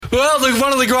Well,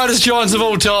 one of the greatest Giants of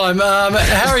all time,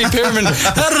 Harry Perryman,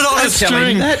 had it on a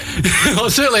string. Oh,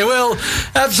 certainly. Well,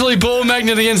 absolutely ball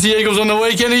magnet against the Eagles on the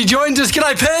weekend. He joined us.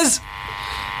 G'day, Pez.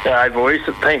 Hey, boys.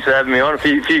 Thanks for having me on. A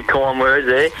few kind words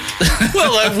there.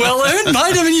 Well earned, mate.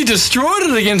 I mean, you destroyed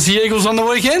it against the Eagles on the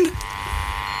weekend.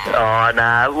 Oh,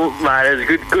 no, mate, it was a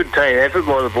good team effort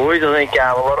by the boys. I think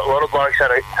a lot of blokes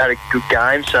had a good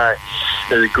game, so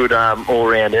it was a good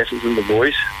all-round effort from the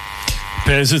boys.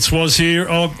 Pez, it's Was here.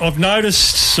 I've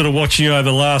noticed, sort of watching you over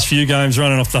the last few games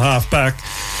running off the half-back,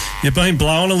 you've been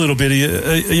blown a little bit.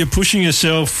 Are you pushing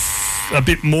yourself a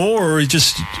bit more, or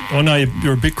I know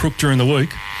you're a bit crook during the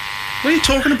week? What are you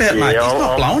talking about, mate? He's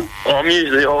not blowing. I'm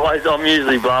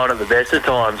usually blowing at the best of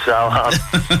times, so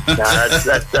no,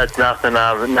 that's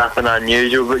nothing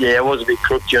unusual. But yeah, it was a bit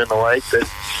crook during the week, but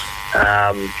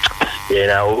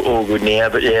all good now.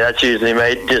 But yeah, that's usually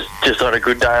me. Just on a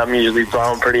good day, I'm usually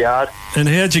blowing pretty hard. And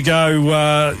how'd you go?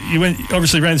 You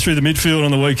obviously ran through the midfield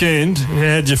on the weekend.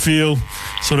 How'd you feel?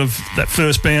 Sort of that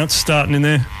first bounce starting in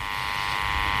there.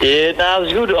 Yeah, no, it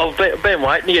was good. I've been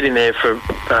waiting to get in there for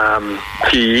a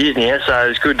few years now, so it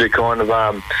was good to kind of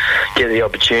get the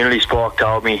opportunity. Spike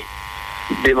told me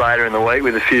a bit later in the week,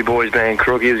 with a few boys being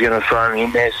crook, he was going to throw me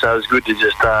in there, so it was good to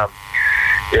just have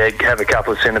a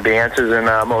couple of centre bounces, and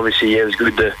obviously it was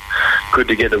good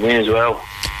to get the win as well.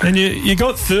 And you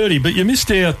got 30, but you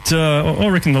missed out, I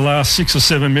reckon, the last 6 or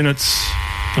 7 minutes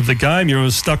of the game. You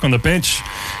were stuck on the bench.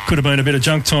 Could have been a bit of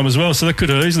junk time as well, so that could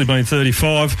have easily been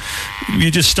 35. You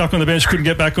just stuck on the bench, couldn't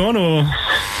get back on, or?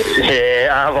 Yeah,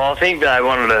 I think they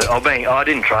wanted to. I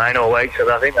didn't train all week, so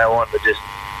I think they wanted to just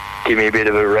give me a bit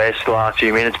of a rest the last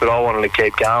few minutes, but I wanted to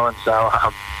keep going, so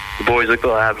the boys look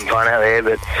like they're having fun out there,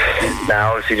 but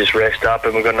now obviously just rest up,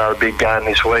 and we've got another big game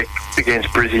this week against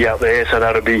Brizzy up there, so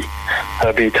that'll be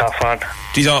a tough one.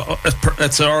 Geez,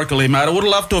 it's oracle here, mate. I would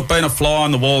have loved to have been a fly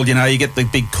on the wall. You know, you get the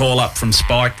big call up from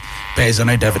Spike. Pez, I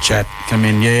need to have a chat. Come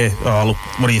in, yeah. Oh,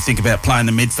 look, what do you think about playing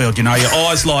the midfield? You know, your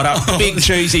eyes light up, big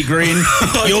cheesy grin.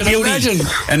 You're beauty.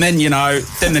 And then,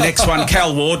 then the next one,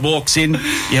 Cal Ward walks in.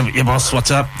 Yeah, boss, what's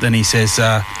up? Then he says,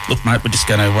 look, mate, we're just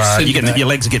going to, your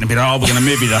legs are getting a bit old. We're going to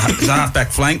move you to the half-back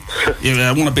flank. You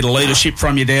want a bit of leadership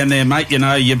from you down there, mate. You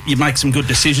know, you make some good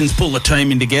decisions, pull the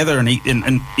team in together, and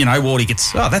Wardy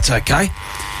gets, oh, that's okay.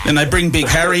 Then they bring big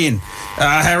Harry in.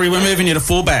 Harry, we're moving you to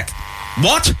fullback.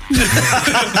 What? Is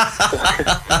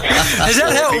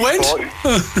that how it went?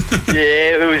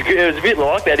 Yeah, it was a bit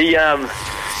like that.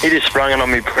 He just sprung it on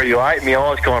me pretty late. My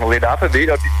eyes kind of lit up a bit.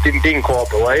 I didn't quite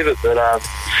believe it, but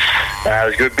it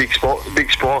was good. Big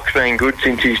Spike's been good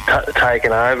since he's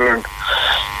taken over, and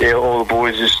yeah, all the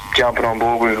boys just jumping on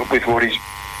board with what he's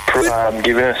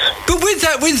giving us. But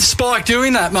with Spike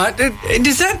doing that, mate,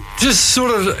 does that just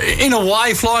sort of, in a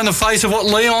way, fly in the face of what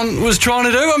Leon was trying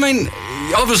to do? I mean,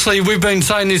 obviously, we've been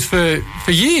saying this for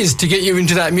years to get you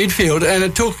into that midfield, and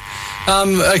it took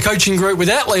a coaching group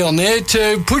without Leon there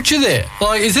to put you there.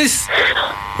 Like, is this?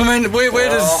 I mean, where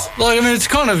does? Like, I mean, it's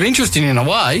kind of interesting in a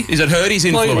way. Is it hurt his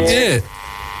influence? Like,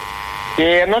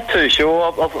 yeah, I'm not too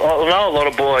sure. I know a lot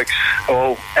of blokes.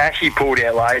 Well, actually pulled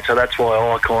out late, so that's why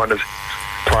I kind of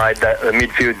played the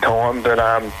midfield time, but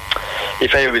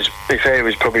if he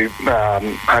was probably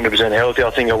 100% healthy,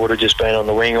 I think I would have just been on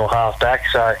the wing or half back.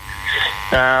 So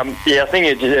I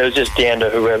think it was just down to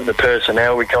whoever the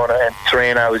personnel. We kind of had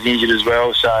 3-0 was injured as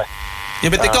well. So yeah,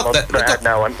 but they got that. They had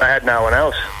no one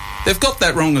else. They've got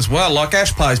that wrong as well. Like,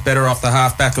 Ash plays better off the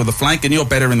half back or the flank, and you're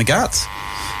better in the guts.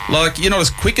 Like, you're not as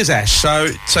quick as Ash, so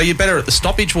you're better at the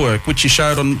stoppage work, which you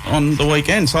showed on the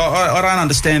weekend. So I don't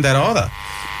understand that either.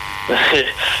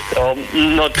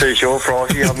 I'm not too sure,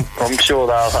 Frosty. I'm sure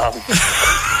they'll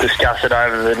discuss it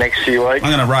over the next few weeks.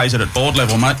 I'm going to raise it at board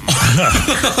level, mate.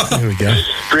 There we go.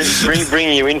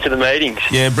 Bring you into the meetings.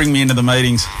 Yeah, bring me into the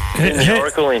meetings.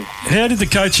 How did the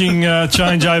coaching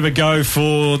changeover go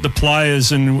for the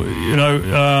players? And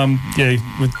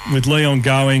with Leon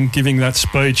going, giving that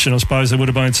speech, and I suppose there would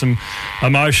have been some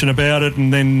emotion about it.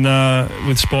 And then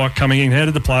with Spike coming in, how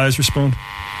did the players respond?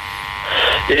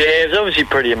 Yeah, it was obviously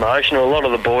pretty emotional. A lot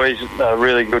of the boys are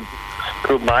really good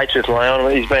mates with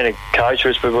Leon. He's been a coach for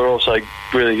us, but we're also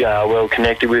really well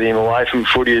connected with him away from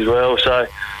footy as well. So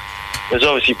it was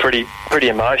obviously pretty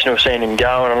emotional seeing him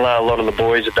go, and I know a lot of the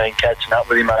boys have been catching up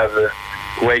with him over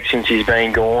the week since he's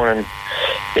been gone, and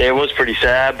yeah, it was pretty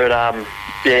sad. But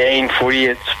in footy,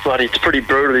 it's pretty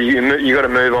brutal. You got to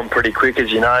move on pretty quick,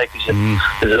 as you know, because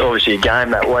there's obviously a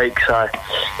game that week. So,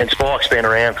 and Spike's been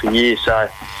around for years, so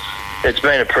it's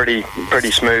been a pretty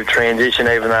smooth transition,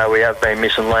 even though we have been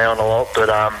missing Leon a lot.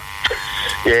 But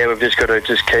we've just got to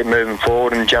keep moving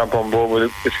forward and jump on board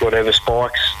with whatever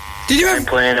Spike's game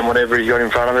plan and whatever he's got in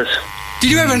front of us.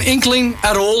 Did you have an inkling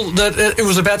at all that it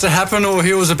was about to happen or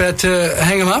he was about to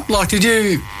hang him up? Like, did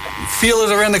you feel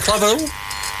it around the club at all?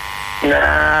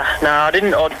 Nah, I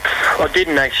didn't. I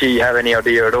didn't actually have any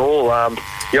idea at all.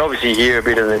 You obviously hear a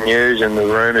bit of the news and the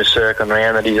rumours circling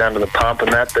around that he's under the pump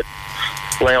and that, but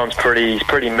Leon's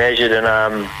pretty measured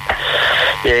and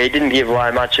he didn't give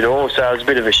away much at all, so it was a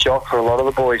bit of a shock for a lot of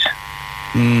the boys.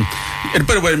 It would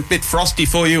have been a bit frosty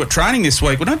for you at training this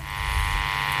week, wouldn't it?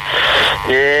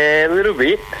 Yeah, a little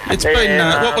bit. It's been,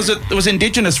 what was it? It was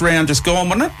Indigenous round just gone,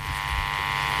 wasn't it?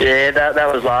 Yeah,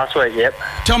 that was last week, yep.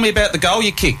 Tell me about the goal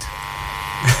you kicked.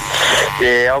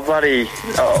 Yeah, I've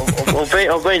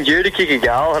been due to kick a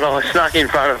goal and I snuck in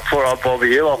front of poor old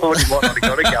Bobby Hill. I thought he might not have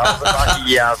got a goal, but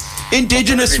lucky,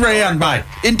 Indigenous round, mate.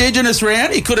 Indigenous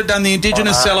round. He could have done the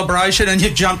Indigenous celebration and you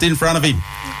jumped in front of him.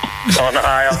 I know.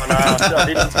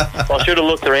 I should have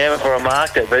looked around before I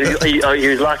marked it, but he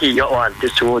was lucky he got one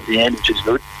just towards the end, which is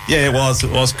good. Yeah, it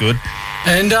was good.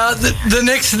 And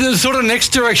the next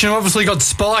direction obviously got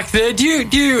Spike there. Do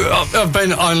you? I've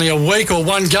been only a week or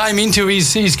one game into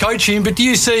his coaching, but do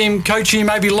you see him coaching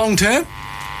maybe long term?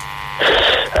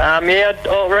 Yeah,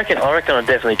 I reckon I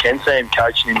definitely can see him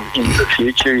coaching in the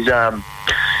future.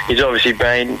 He's obviously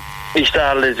been. He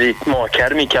started as my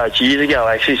academy coach years ago,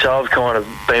 actually, so I've kind of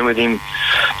been with him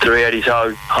throughout his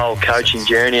whole coaching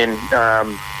journey, and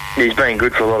he's been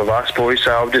good for a lot of us boys,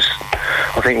 so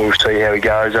I think we'll see how he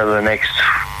goes over the next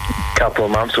couple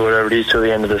of months or whatever it is till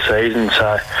the end of the season.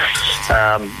 So,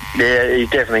 yeah, he's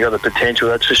definitely got the potential,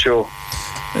 that's for sure.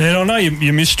 And I know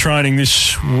you missed training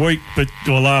this week,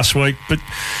 or last week, but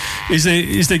is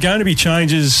there going to be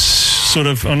changes? Sort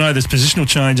of, I know there's positional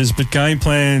changes, but game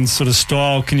plan, sort of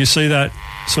style. Can you see that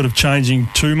sort of changing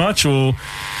too much, or?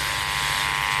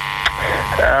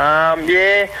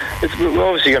 Yeah, we're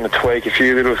obviously going to tweak a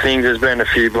few little things. There's been a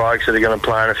few blokes that are going to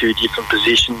play in a few different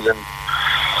positions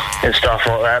and stuff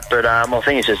like that. But I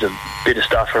think it's just a bit of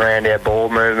stuff around our ball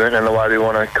movement and the way we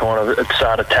want to kind of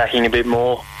start attacking a bit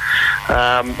more.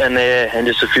 And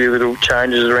just a few little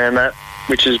changes around that,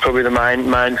 which is probably the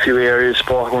main few areas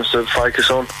Spike wants to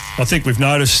focus on. I think we've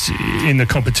noticed in the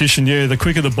competition, the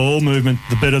quicker the ball movement,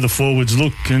 the better the forwards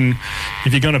look. And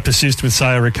if you're going to persist with,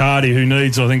 say, a Riccardi who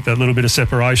needs, I think, that little bit of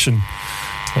separation,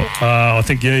 I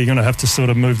think, you're going to have to sort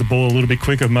of move the ball a little bit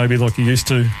quicker, maybe like you used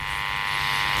to.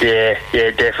 Yeah,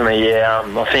 definitely, yeah.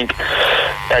 I think,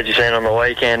 as you've seen on the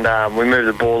weekend, we move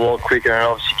the ball a lot quicker and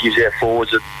obviously gives our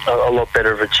forwards a lot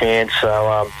better of a chance. So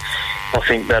I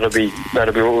think that'll be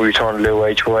what we'll be trying to do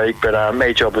each week. But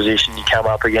each opposition you come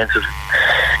up against has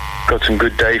got some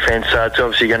good defence, so it's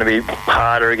obviously going to be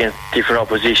harder against different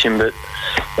opposition, but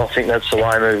I think that's the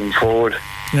way moving forward.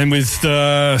 And with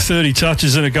 30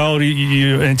 touches and a goal, are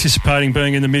you anticipating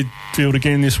being in the midfield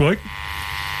again this week?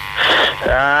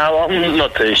 I'm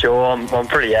not too sure. I'm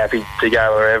pretty happy to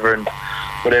go wherever and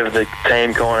whatever the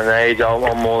team kind of needs.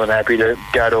 I'm more than happy to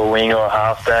go to a wing or a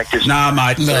halfback. Nah,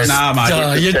 mate.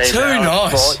 You're too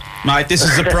nice. Mate, this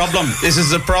is a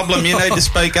problem. You need to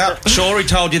speak up. Sure, he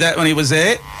told you that when he was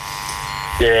there.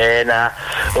 Yeah, nah.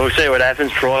 We'll see what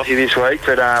happens pricey this week,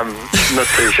 but not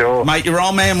too sure. Mate, your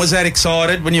old man was that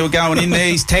excited when you were going in there.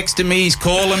 He's texting me, he's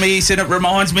calling me. He said it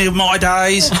reminds me of my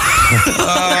days.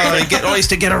 I used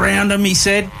to get around him, he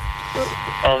said.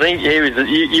 I think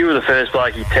you were the first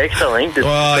bloke he texted, I think.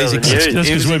 That's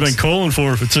because we've been calling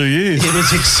for it for 2 years. He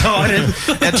was excited.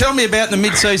 Now, tell me about the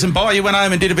mid-season buy. You went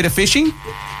home and did a bit of fishing?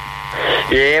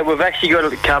 Yeah, we've actually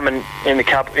got it coming in the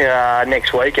cup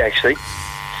next week, actually.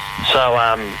 So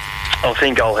I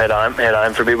think I'll head home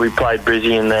for a bit. We played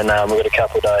Brizzy and then we've got a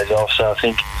couple of days off, so I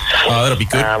think that'll be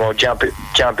good. I'll jump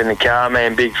in the car. Me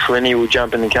and Big Flinny will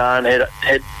jump in the car and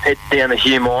head down the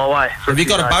Hume Highway. Have you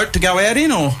got a boat to go out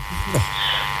in, or?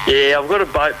 Yeah, I've got a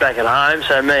boat back at home,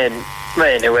 so me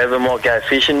and whoever might go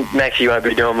fishing. Maxie won't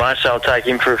be doing much, so I'll take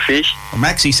him for a fish. Well,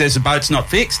 Maxie says the boat's not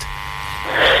fixed.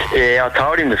 Yeah, I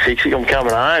told him to fix it. I'm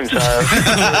coming home, so...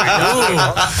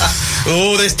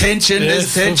 Oh, there's tension.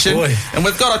 Yes, there's tension. And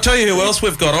we've got, I'll tell you who else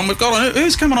we've got on.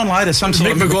 Who's coming on later?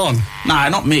 Mick McGuan. No,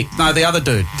 not Mick. No, the other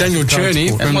dude. Daniel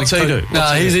Cherney. And what's he do?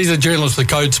 No, he's a journalist for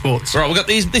Code Sports. Right, we've got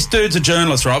this dude's a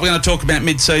journalist, right? We're going to talk about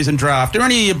mid-season draft. Are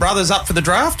any of your brothers up for the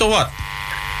draft or what?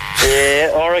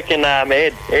 Yeah, I reckon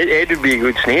Ed would be a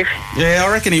good sniff. Yeah,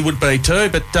 I reckon he would be too,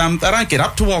 but they don't get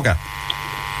up to Wagga.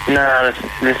 No,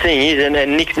 the thing is, and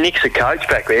Nick's a coach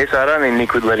back there, so I don't think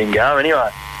Nick would let him go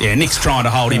anyway. Yeah, Nick's trying to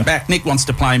hold him back. Nick wants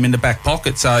to play him in the back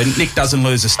pocket, so Nick doesn't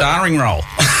lose a starring role.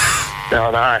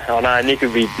 I know. Nick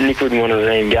wouldn't want to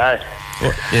let him go.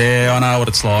 Yeah, I know what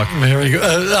it's like. Very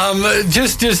good.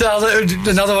 Just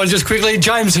another one, just quickly.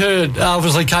 James Hird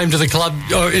obviously came to the club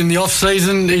in the off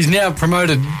season. He's now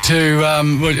promoted to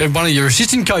one of your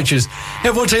assistant coaches.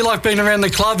 Yeah, what's he like being around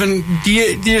the club? And do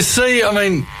you see? I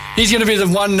mean, he's going to be the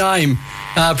one name,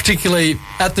 particularly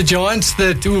at the Giants,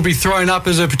 that will be thrown up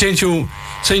as a potential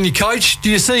senior coach. Do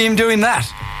you see him doing that?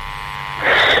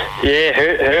 Yeah,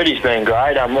 Hirdy's been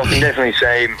great. I can definitely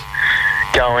see him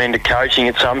going into coaching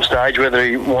at some stage, whether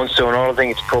he wants to or not. I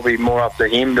think it's probably more up to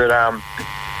him. But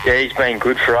yeah, he's been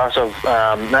good for us. I've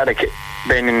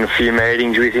been in a few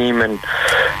meetings with him, and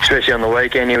especially on the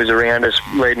weekend, he was around us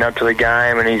leading up to the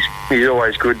game. And he's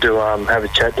always good to have a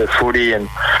chat to footy, and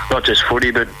not just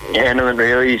footy, but anything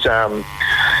really. He's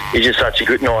just such a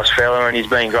good, nice fella, and he's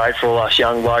been great for all us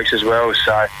young blokes as well.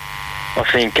 So I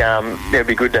think it'll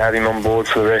be good to have him on board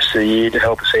for the rest of the year to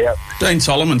help us out. Dean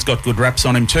Solomon's got good raps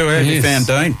on him too. Have you found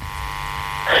Dean?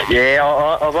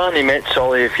 Yeah, I've only met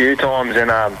Solly a few times, and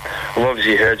I've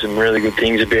obviously heard some really good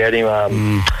things about him.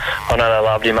 I know they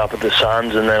loved him up at the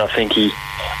Suns, and then I think he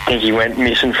went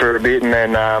missing for a bit, and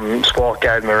then Spike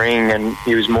gave him a ring, and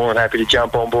he was more than happy to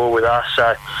jump on board with us.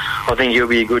 So I think he'll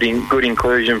be a good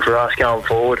inclusion for us going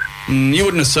forward. You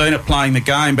wouldn't have seen it playing the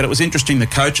game, but it was interesting. The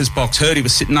coach's box, heard he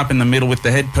was sitting up in the middle with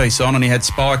the headpiece on, and he had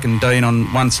Spike and Dean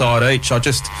on one side each. I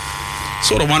just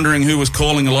sort of wondering who was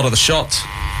calling a lot of the shots.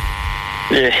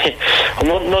 Yeah, I'm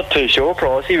not too sure,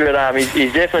 Pricey, but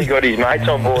he's definitely got his mates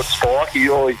on board, Spike,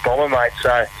 all his bomber mates,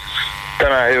 so don't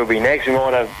know who will be next. We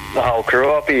might have the whole crew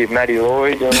up here, Matty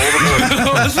Lloyd and all the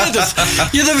boys.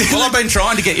 Well, I've been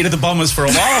trying to get you to the Bombers for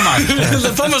a while, mate.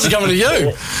 The Bombers are coming to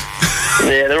you.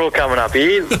 Yeah, they're all coming up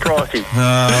here, Pricey.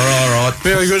 All right.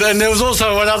 Very good. And there was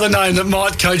also another name that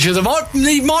might coach you.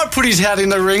 He might put his hat in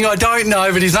the ring. I don't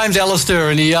know, but his name's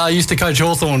Alistair, and he used to coach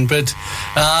Hawthorn. But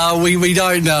we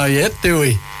don't know yet, do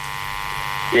we?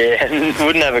 Yeah,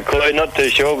 wouldn't have a clue. Not too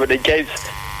sure, but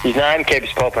his name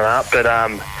keeps popping up. But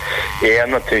yeah, I'm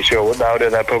not too sure what they'll do.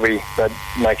 They'd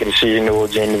make a decision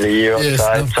towards the end of the year. Yes,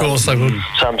 of course they would.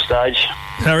 Some stage.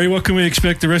 Harry, what can we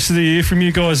expect the rest of the year from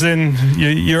you guys? Then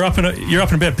you're up and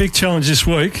about big challenge this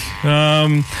week.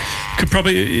 Could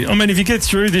probably, I mean, if you get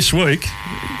through this week,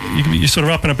 you're sort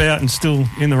of up and about and still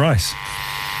in the race.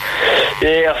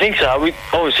 Yeah, I think so. We've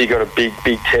obviously got a big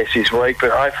test this week,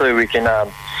 but hopefully we can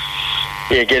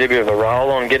get a bit of a roll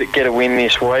on, get a win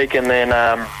this week, and then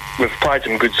we've played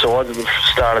some good sides at the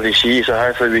start of this year, so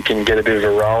hopefully we can get a bit of a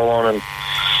roll on and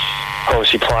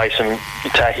obviously play some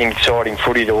attacking, exciting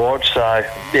footy to watch. So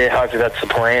yeah, hopefully that's the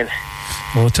plan.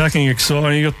 Well, attacking,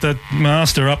 exciting. You got that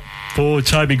master up forward,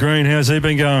 Toby Green. How's he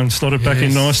been going? Slotted back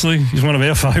in nicely. He's one of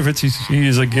our favourites. He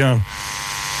is a gun.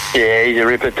 Yeah, he's a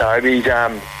ripper, Toby. He's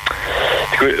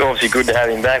obviously good to have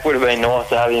him back. Would have been nice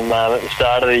to have him at the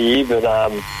start of the year, but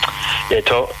yeah,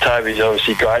 Toby's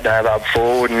obviously great to have up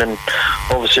forward, and then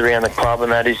obviously around the club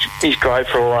and that. He's great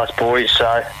for all us boys,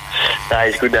 so no,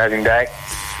 he's good to have him back.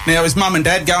 Now, is Mum and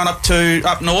Dad going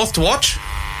up north to watch?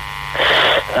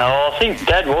 I think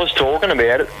Dad was talking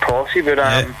about it, Pricey, but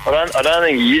I don't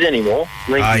think he is anymore.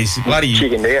 I think he's bloody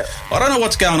chickened out. I don't know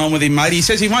what's going on with him, mate. He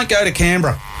says he won't go to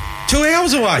Canberra. 2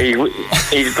 hours away.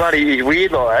 He's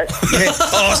weird like that. Yeah.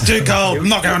 Oh, it's too cold. I'm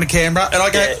not going to Canberra. And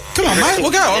I go, come on, mate,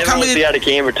 we'll go. I'll come with you. Be out of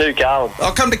Canberra, too cold.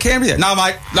 I'll come to Canberra. No,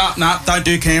 mate. No, don't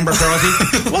do Canberra,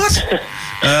 Pricey. What?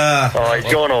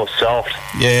 He's gone all soft.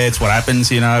 Yeah, it's what happens.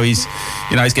 He's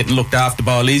getting looked after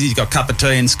by Liz. He's got a cup of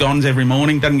tea and scones every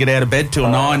morning. Doesn't get out of bed till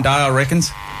 9 day, I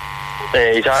reckons.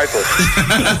 Yeah, he's hopeless.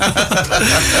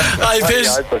 Hey, Piz,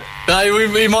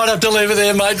 we might have to leave it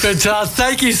there, mate, but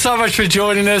thank you so much for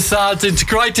joining us. It's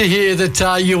great to hear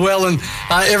that you're well and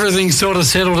everything's sort of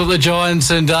settled at the Giants,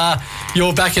 and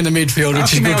you're back in the midfield,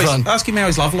 which is good fun. Ask him how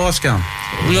his love life's going.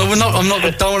 No,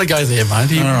 don't want to go there,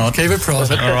 mate. All right. Keep it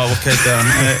private. All right, we'll keep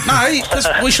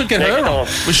going. We should get her on.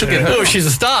 We should get her on. She's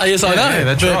a star, yes, I know. Yeah,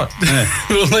 that's right. Yeah.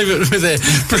 We'll leave it with there.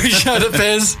 Appreciate it,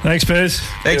 Pez. Thanks, Pez.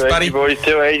 Thanks, buddy. Boys,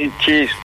 too easy. Cheers.